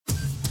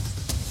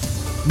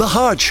The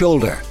Hard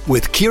Shoulder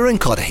with Kieran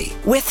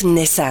with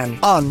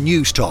Nissan on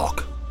News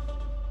Talk.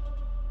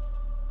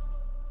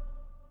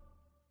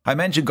 I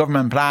mentioned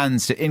government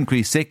plans to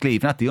increase sick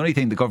leave. Not the only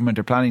thing the government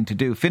are planning to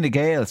do. Fine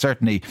Gael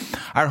certainly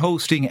are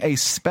hosting a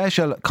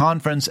special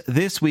conference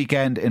this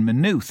weekend in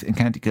Maynooth in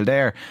County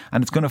Kildare,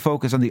 and it's going to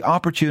focus on the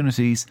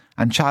opportunities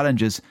and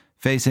challenges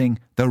facing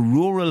the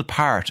rural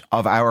part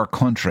of our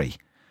country.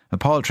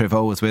 Paul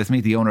Treyvaud is with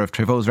me, the owner of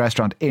Treyvaud's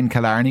restaurant in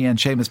Killarney, and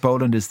Seamus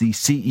Boland is the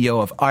CEO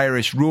of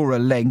Irish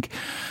Rural Link.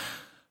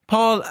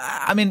 Paul,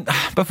 I mean,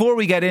 before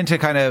we get into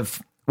kind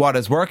of what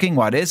is working,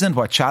 what isn't,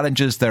 what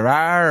challenges there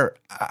are,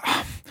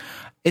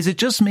 is it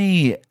just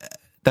me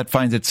that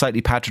finds it slightly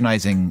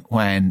patronising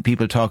when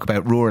people talk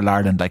about rural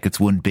Ireland like it's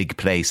one big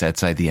place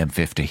outside the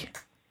M50?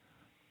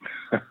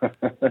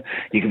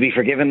 You can be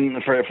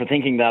forgiven for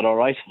thinking that, all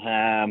right.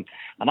 And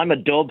I'm a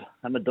dub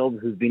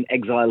who's been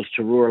exiled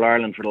to rural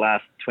Ireland for the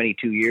last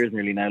 22 years,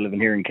 nearly now, living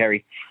here in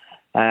Kerry.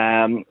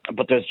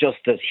 But there's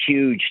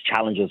huge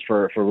challenges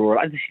for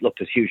rural.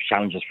 There's huge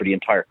challenges for the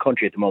entire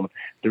country at the moment.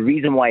 The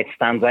reason why it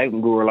stands out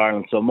in rural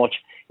Ireland so much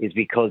is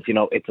because, you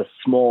know, it's a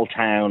small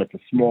town, it's a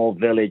small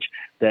village.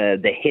 The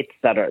hits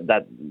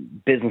that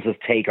businesses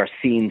take are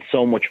seen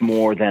so much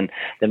more than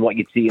what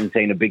you'd see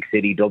in a big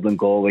city, Dublin,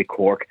 Galway,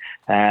 Cork.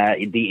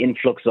 The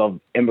influx of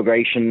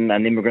immigration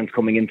and immigrants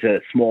coming into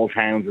small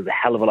towns is a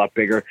hell of a lot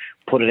bigger.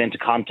 Put it into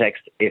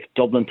context, if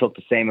Dublin took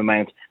the same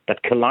amount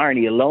that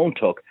Killarney alone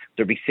took,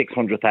 there'd be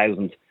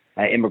 600,000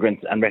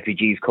 immigrants and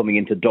refugees coming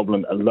into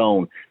Dublin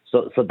alone.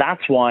 So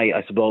that's why,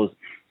 I suppose,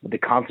 the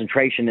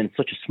concentration in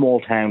such a small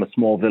town, a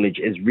small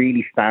village,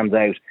 really stands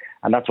out.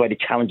 And that's why the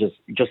challenges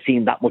just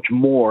seem that much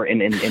more in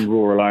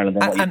rural Ireland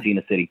than what you see in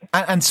a city.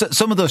 And so,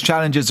 some of those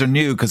challenges are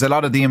new, because a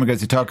lot of the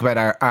immigrants you talk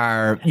about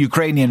are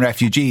Ukrainian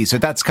refugees. So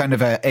that's kind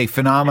of a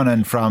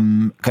phenomenon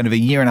from kind of a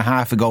year and a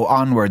half ago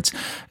onwards.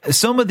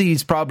 Some of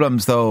these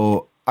problems,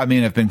 though, I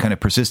mean, have been kind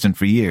of persistent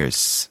for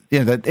years.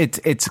 You know,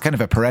 it's kind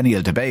of a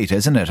perennial debate,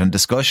 isn't it, and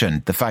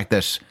discussion. The fact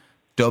that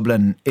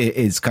Dublin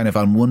is kind of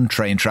on one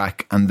train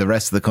track and the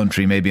rest of the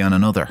country may be on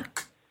another.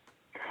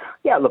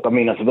 Yeah, look, I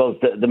mean, I suppose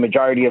the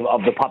majority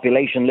of the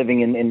population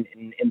living in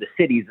the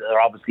cities are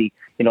obviously,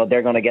 you know,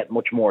 they're going to get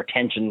much more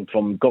attention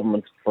from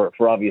governments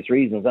for obvious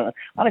reasons. And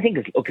I think,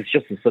 it's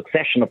just a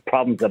succession of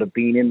problems that have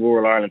been in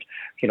rural Ireland,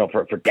 you know,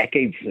 for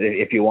decades,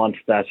 if you want,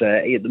 that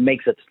it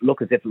makes it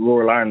look as if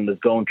rural Ireland is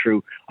going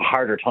through a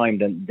harder time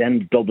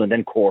than Dublin,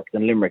 than Cork,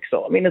 than Limerick.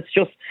 So, I mean,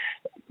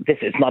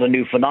 it's not a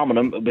new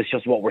phenomenon. It's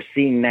just what we're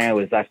seeing now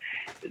is that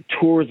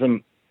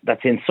tourism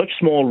that's in such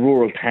small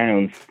rural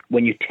towns,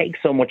 when you take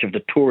so much of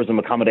the tourism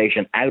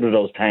accommodation out of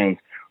those towns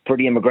for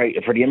the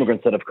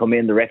immigrants that have come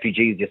in, the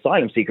refugees, the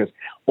asylum seekers,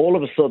 all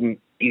of a sudden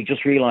you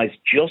just realise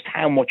just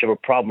how much of a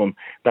problem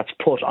that's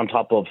put on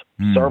top of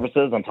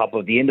services, on top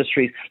of the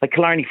industries. Like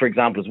Killarney, for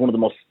example, is one of the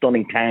most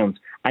stunning towns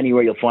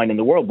anywhere you'll find in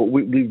the world. But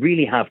we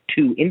really have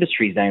two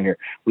industries down here.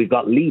 We've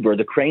got Liebherr,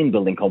 the crane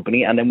building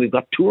company, and then we've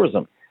got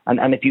tourism.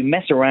 And if you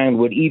mess around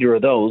with either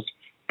of those,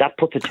 that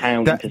puts a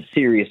town into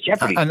serious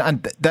jeopardy.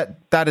 And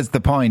that is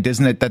the point,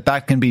 isn't it?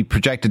 That can be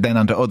projected then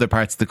onto other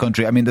parts of the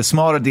country. I mean, the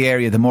smaller the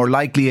area, the more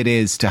likely it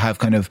is to have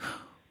kind of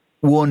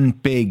one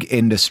big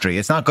industry.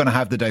 It's not going to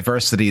have the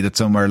diversity that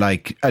somewhere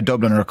like a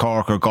Dublin or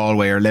Cork or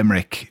Galway or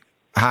Limerick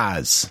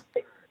has.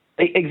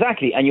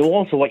 Exactly. And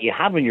what you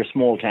have in your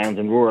small towns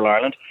in rural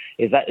Ireland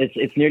is that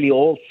it's nearly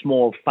all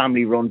small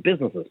family-run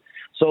businesses.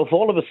 So if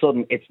all of a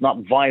sudden it's not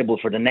viable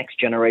for the next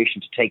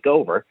generation to take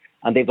over,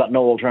 and they've got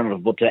no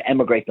alternative but to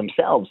emigrate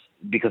themselves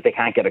because they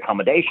can't get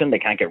accommodation, they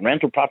can't get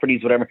rental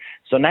properties, whatever.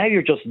 So now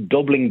you're just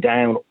doubling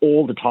down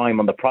all the time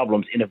on the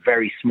problems in a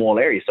very small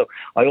area. So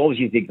I always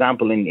use the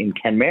example in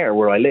Kenmare,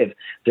 where I live.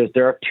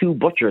 There are two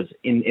butchers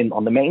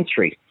on the main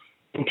street.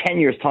 In 10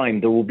 years' time,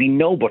 there will be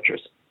no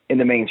butchers in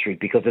the main street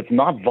because it's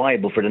not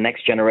viable for the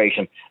next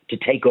generation to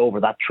take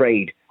over that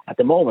trade. At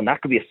the moment,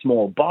 that could be a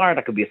small bar,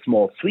 that could be a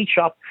small sweet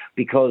shop,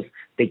 because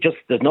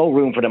there's no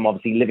room for them,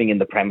 obviously, living in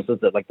the premises,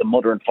 that like the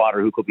mother and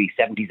father who could be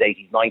 70s,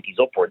 80s, 90s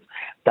upwards,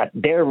 that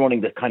they're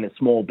running this kind of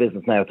small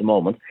business now at the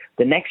moment.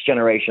 The next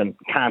generation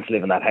can't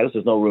live in that house.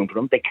 There's no room for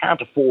them. They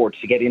can't afford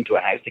to get into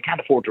a house. They can't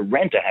afford to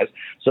rent a house.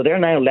 So they're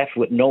now left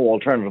with no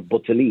alternative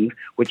but to leave,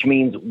 which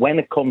means when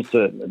it comes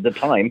to the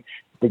time,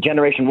 the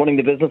generation running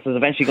the business is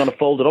eventually going to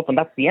fold it up, and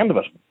that's the end of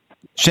it.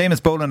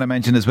 Seamus Boland, I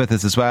mentioned, is with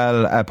us as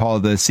well, Paul,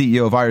 the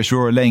CEO of Irish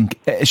Rural Link.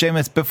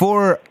 Seamus,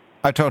 before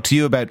I talk to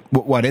you about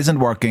what isn't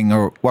working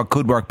or what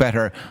could work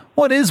better,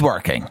 what is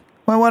working?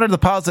 Well, what are the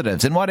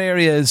positives? In what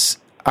areas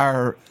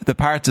are the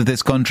parts of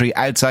this country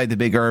outside the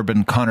big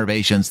urban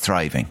conurbations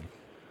thriving?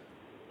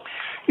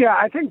 Yeah,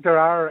 I think there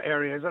are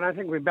areas, and I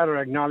think we better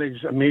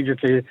acknowledge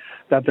immediately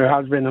that there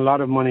has been a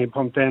lot of money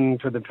pumped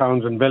into the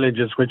towns and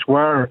villages, which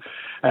were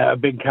a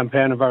big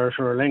campaign of Irish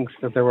Rural Links,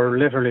 that they were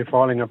literally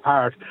falling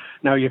apart.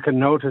 Now, you can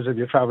notice if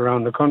you travel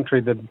around the country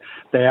that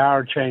they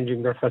are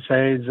changing their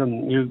facades,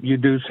 and you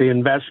do see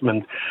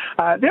investment.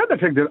 The other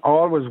thing that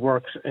always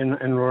works in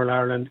rural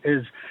Ireland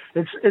is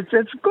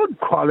it's good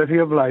quality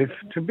of life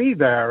to be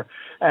there.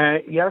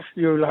 Yes,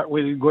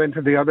 we'll go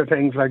into the other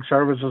things like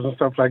services and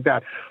stuff like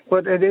that,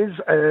 but it is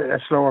a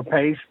slower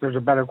pace. There's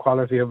a better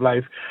quality of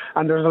life,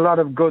 and there's a lot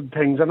of good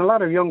things, and a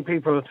lot of young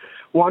people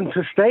want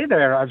to stay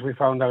there, as we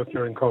found out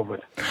during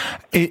COVID.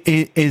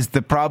 Is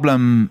the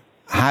problem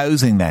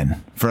housing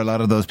then for a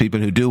lot of those people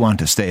who do want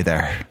to stay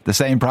there? The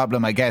same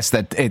problem, I guess,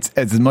 that it's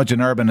as much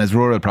an urban as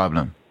rural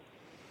problem.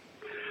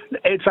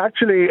 It's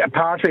actually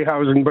partly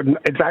housing, but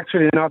it's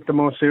actually not the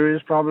most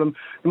serious problem.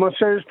 The most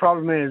serious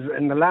problem is,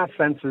 in the last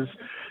census,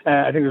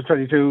 I think it was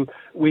 22,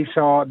 we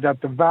saw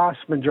that the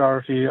vast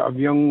majority of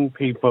young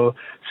people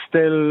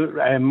still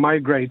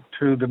migrate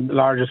to the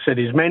largest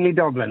cities, mainly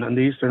Dublin and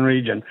the eastern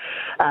region.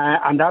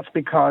 And that's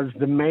because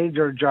the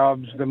major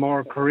jobs, the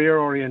more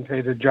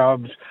career-orientated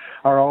jobs,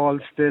 are all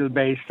still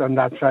based on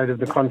that side of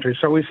the country.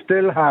 So we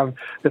still have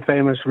the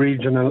famous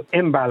regional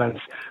imbalance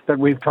that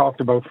we've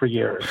talked about for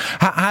years.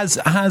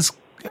 Has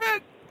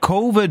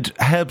COVID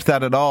helped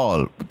that at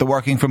all, the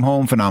working from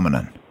home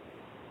phenomenon?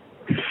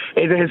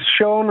 It has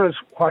shown us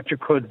what you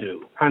could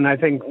do, and I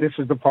think this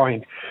is the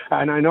point.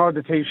 And I know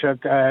the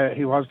Taoiseach,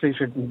 he was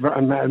Taoiseach, and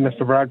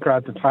Mr. Varadkar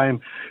at the time,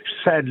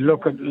 said,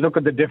 look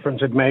at the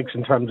difference it makes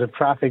in terms of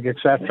traffic,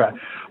 etc.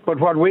 But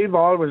what we've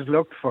always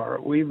looked for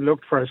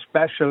a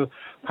special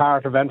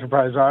part of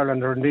Enterprise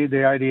Ireland, or indeed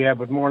the IDA,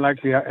 but more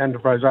likely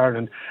Enterprise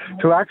Ireland,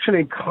 to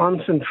actually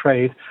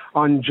concentrate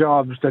on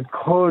jobs that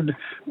could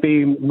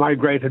be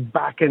migrated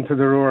back into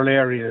the rural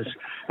areas,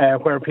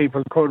 where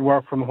people could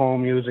work from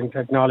home using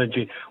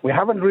technology. We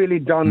haven't really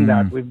done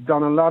that. We've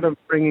done a lot of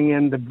bringing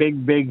in the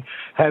big,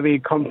 heavy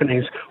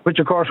companies, which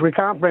of course we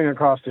can't bring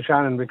across to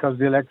Shannon because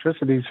the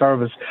electricity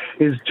service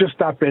is just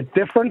that bit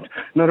different.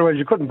 In other words,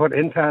 you couldn't put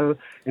Intel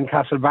in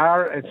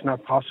Castlebar. It's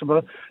not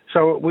possible.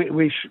 So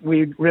we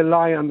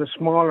rely on the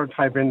smaller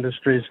type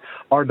industries,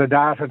 or the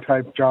data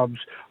type jobs,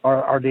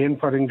 or the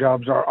inputting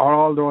jobs, or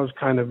all those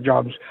kind of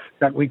jobs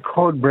that we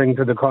could bring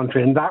to the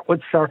country, and that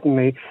would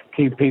certainly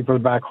keep people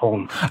back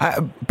home.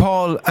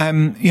 Paul,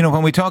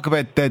 when we talk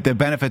about the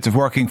benefits of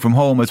working from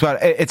home as well,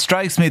 it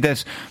strikes me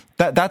that's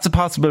a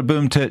possible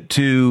boom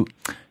to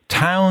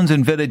towns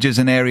and villages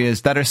and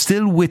areas that are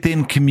still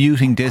within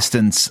commuting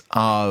distance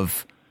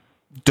of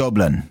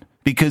Dublin,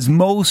 because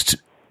most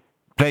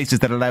places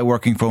that allow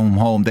working from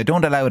home, they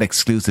don't allow it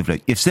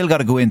exclusively. You've still got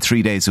to go in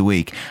 3 days a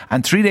week.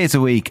 And 3 days a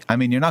week, I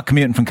mean, you're not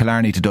commuting from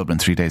Killarney to Dublin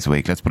 3 days a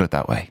week. Let's put it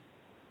that way.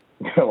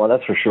 Well,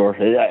 that's for sure.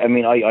 I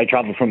mean, I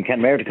travel from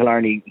Kenmare to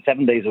Killarney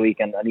 7 days a week,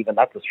 and even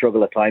that's a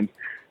struggle at times.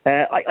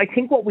 I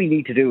think what we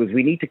need to do is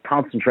we need to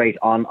concentrate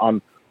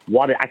on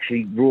what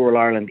actually rural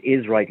Ireland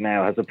is right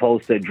now, as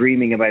opposed to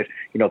dreaming about,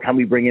 can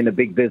we bring in a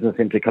big business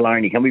into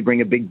Killarney? Can we bring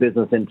a big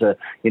business into,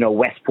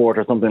 Westport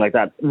or something like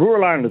that?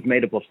 Rural Ireland is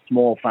made up of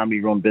small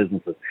family-run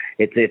businesses.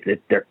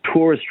 They're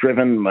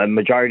tourist-driven. A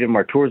majority of them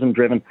are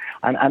tourism-driven.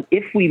 And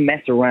if we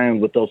mess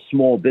around with those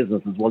small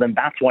businesses, well, then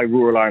that's why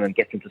rural Ireland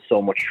gets into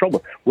so much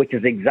trouble, which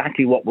is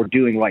exactly what we're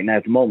doing right now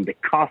at the moment. The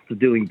cost of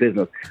doing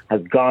business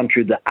has gone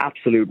through the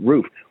absolute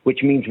roof,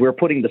 which means we're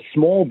putting the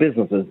small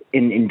businesses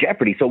in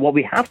jeopardy. So what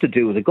we have to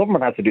do, the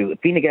government has to do, if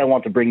Fine Gael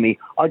want to bring me,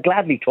 I'll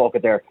gladly talk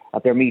at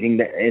their meeting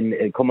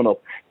coming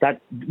up,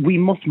 that we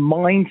must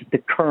mind the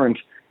current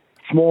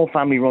small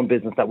family-run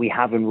business that we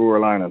have in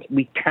rural Ireland.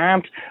 We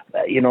can't,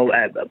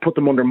 put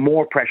them under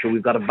more pressure.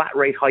 We've got a VAT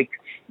rate hike.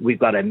 We've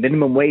got a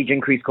minimum wage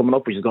increase coming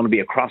up, which is going to be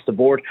across the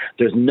board.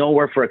 There's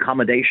nowhere for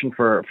accommodation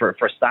for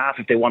staff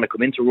if they want to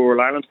come into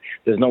rural Ireland.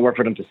 There's nowhere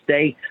for them to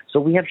stay. So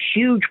we have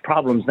huge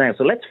problems now.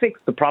 So let's fix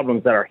the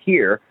problems that are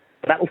here.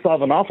 That'll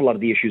solve an awful lot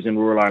of the issues in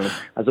rural Ireland,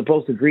 as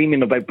opposed to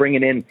dreaming about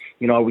bringing in,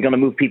 are we going to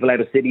move people out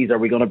of cities? Are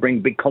we going to bring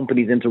big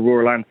companies into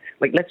rural Ireland?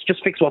 Let's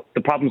just fix what the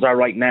problems are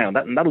right now.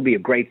 That'll be a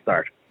great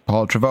start.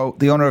 Paul Treyvaud,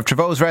 the owner of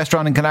Treyvaud's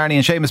Restaurant in Killarney,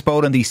 and Seamus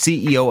Boland, the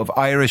CEO of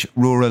Irish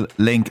Rural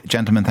Link.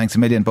 Gentlemen, thanks a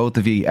million, both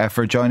of you,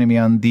 for joining me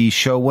on the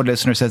show. One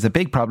listener says a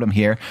big problem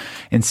here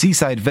in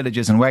seaside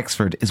villages in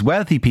Wexford is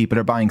wealthy people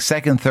are buying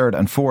second, third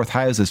and fourth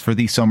houses for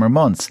these summer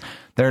months.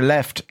 They're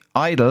left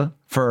idle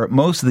for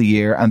most of the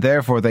year, and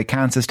therefore they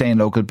can't sustain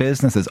local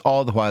businesses,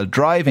 all the while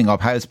driving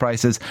up house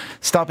prices,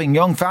 stopping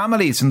young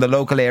families from the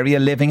local area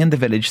living in the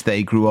village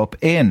they grew up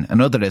in.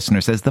 Another listener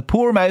says, the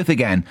poor mouth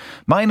again.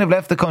 Mine have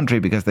left the country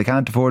because they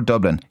can't afford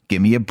Dublin.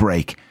 Give me a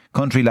break.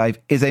 Country life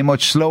is a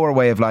much slower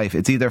way of life.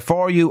 It's either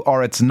for you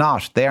or it's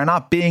not. They are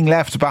not being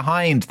left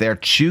behind. They're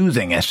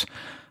choosing it.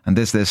 And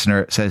this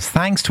listener says,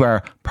 thanks to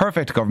our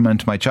perfect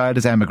government, my child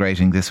is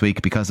emigrating this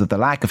week because of the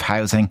lack of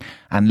housing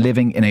and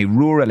living in a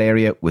rural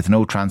area with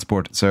no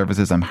transport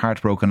services. I'm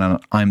heartbroken, and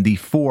I'm the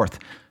fourth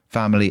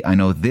family I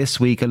know this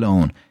week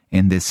alone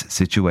in this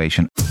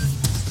situation.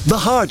 The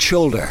Hard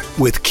Shoulder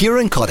with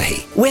Kieran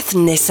with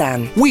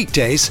Nissan.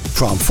 Weekdays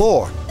from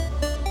 4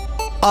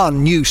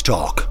 on News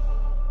Talk.